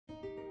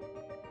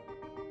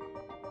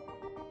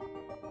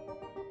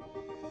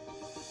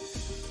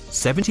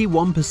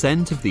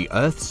71% of the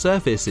Earth's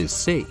surface is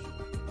sea.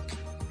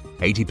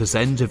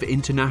 80% of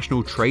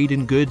international trade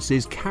in goods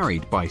is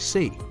carried by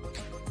sea.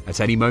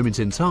 At any moment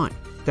in time,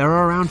 there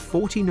are around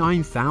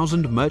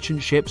 49,000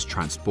 merchant ships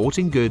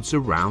transporting goods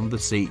around the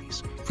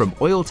seas, from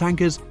oil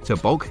tankers to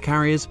bulk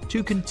carriers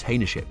to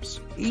container ships.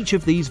 Each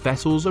of these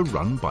vessels are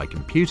run by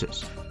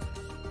computers.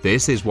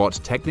 This is what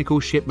technical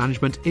ship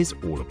management is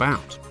all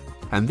about.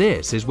 And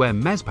this is where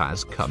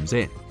MESPAS comes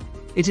in.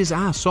 It is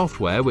our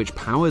software which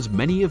powers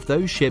many of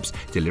those ships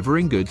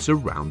delivering goods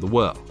around the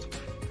world.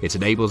 It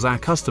enables our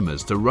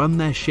customers to run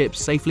their ships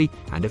safely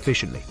and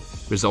efficiently,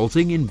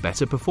 resulting in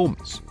better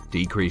performance,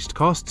 decreased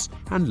costs,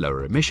 and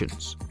lower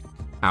emissions.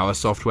 Our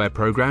software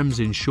programs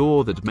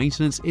ensure that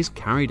maintenance is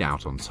carried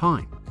out on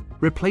time,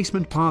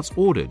 replacement parts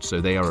ordered so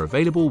they are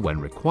available when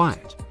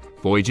required,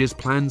 voyages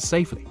planned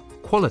safely,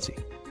 quality,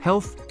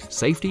 health,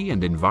 safety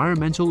and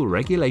environmental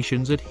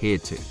regulations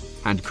adhered to,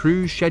 and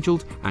crews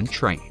scheduled and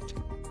trained.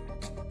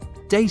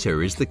 Data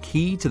is the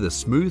key to the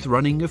smooth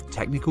running of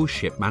technical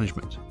ship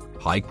management.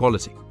 High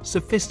quality,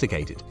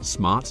 sophisticated,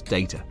 smart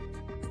data.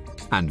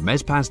 And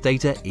MESPAS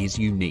data is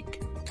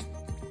unique.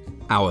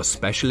 Our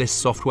specialist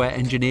software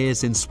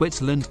engineers in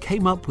Switzerland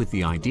came up with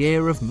the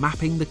idea of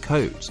mapping the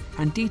codes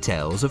and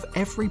details of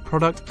every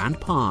product and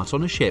part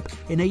on a ship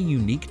in a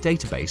unique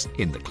database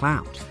in the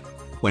cloud.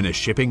 When a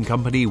shipping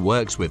company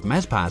works with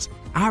MESPAS,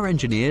 our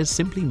engineers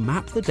simply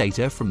map the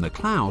data from the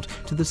cloud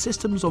to the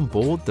systems on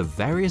board the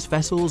various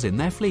vessels in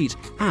their fleet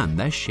and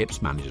their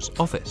ship's manager's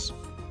office.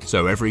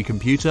 So every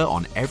computer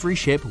on every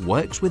ship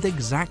works with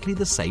exactly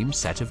the same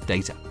set of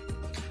data.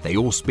 They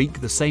all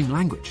speak the same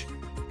language.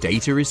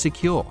 Data is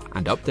secure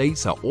and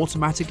updates are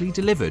automatically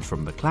delivered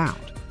from the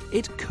cloud.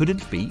 It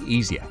couldn't be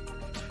easier.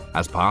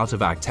 As part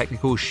of our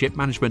technical ship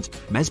management,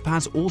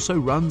 MESPAS also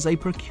runs a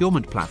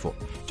procurement platform,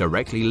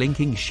 directly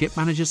linking ship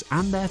managers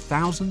and their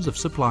thousands of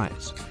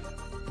suppliers.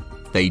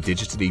 They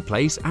digitally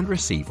place and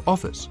receive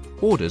offers,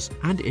 orders,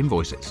 and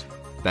invoices.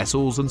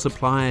 Vessels and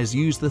suppliers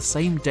use the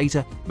same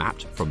data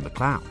mapped from the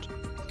cloud.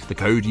 The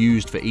code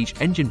used for each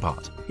engine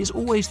part is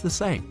always the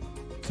same.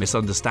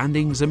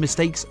 Misunderstandings and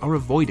mistakes are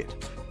avoided.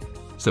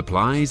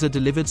 Supplies are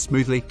delivered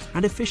smoothly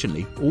and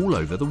efficiently all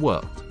over the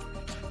world.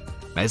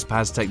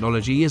 MESPAS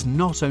technology is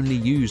not only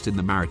used in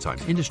the maritime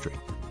industry.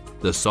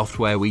 The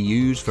software we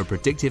use for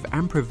predictive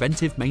and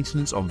preventive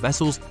maintenance on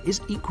vessels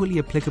is equally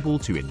applicable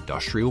to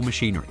industrial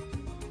machinery.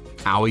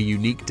 Our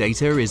unique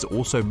data is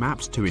also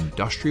mapped to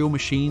industrial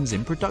machines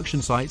in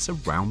production sites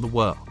around the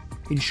world,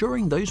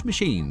 ensuring those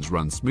machines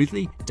run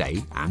smoothly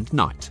day and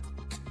night.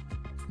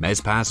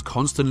 MESPAS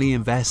constantly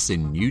invests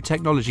in new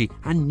technology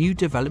and new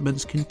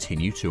developments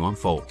continue to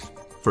unfold.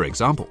 For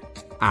example,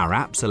 our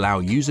apps allow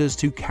users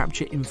to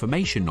capture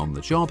information on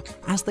the job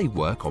as they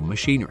work on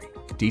machinery.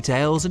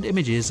 Details and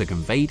images are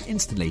conveyed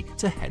instantly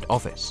to head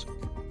office.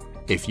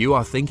 If you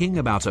are thinking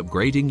about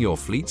upgrading your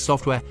fleet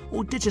software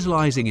or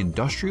digitalizing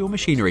industrial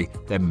machinery,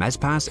 then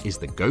MESPAS is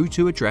the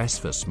go-to address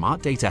for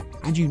smart data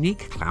and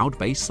unique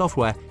cloud-based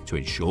software to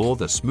ensure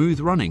the smooth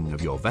running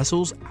of your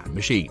vessels and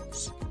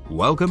machines.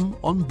 Welcome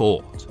on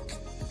board.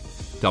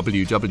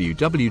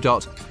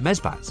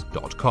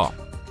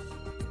 www.mespas.com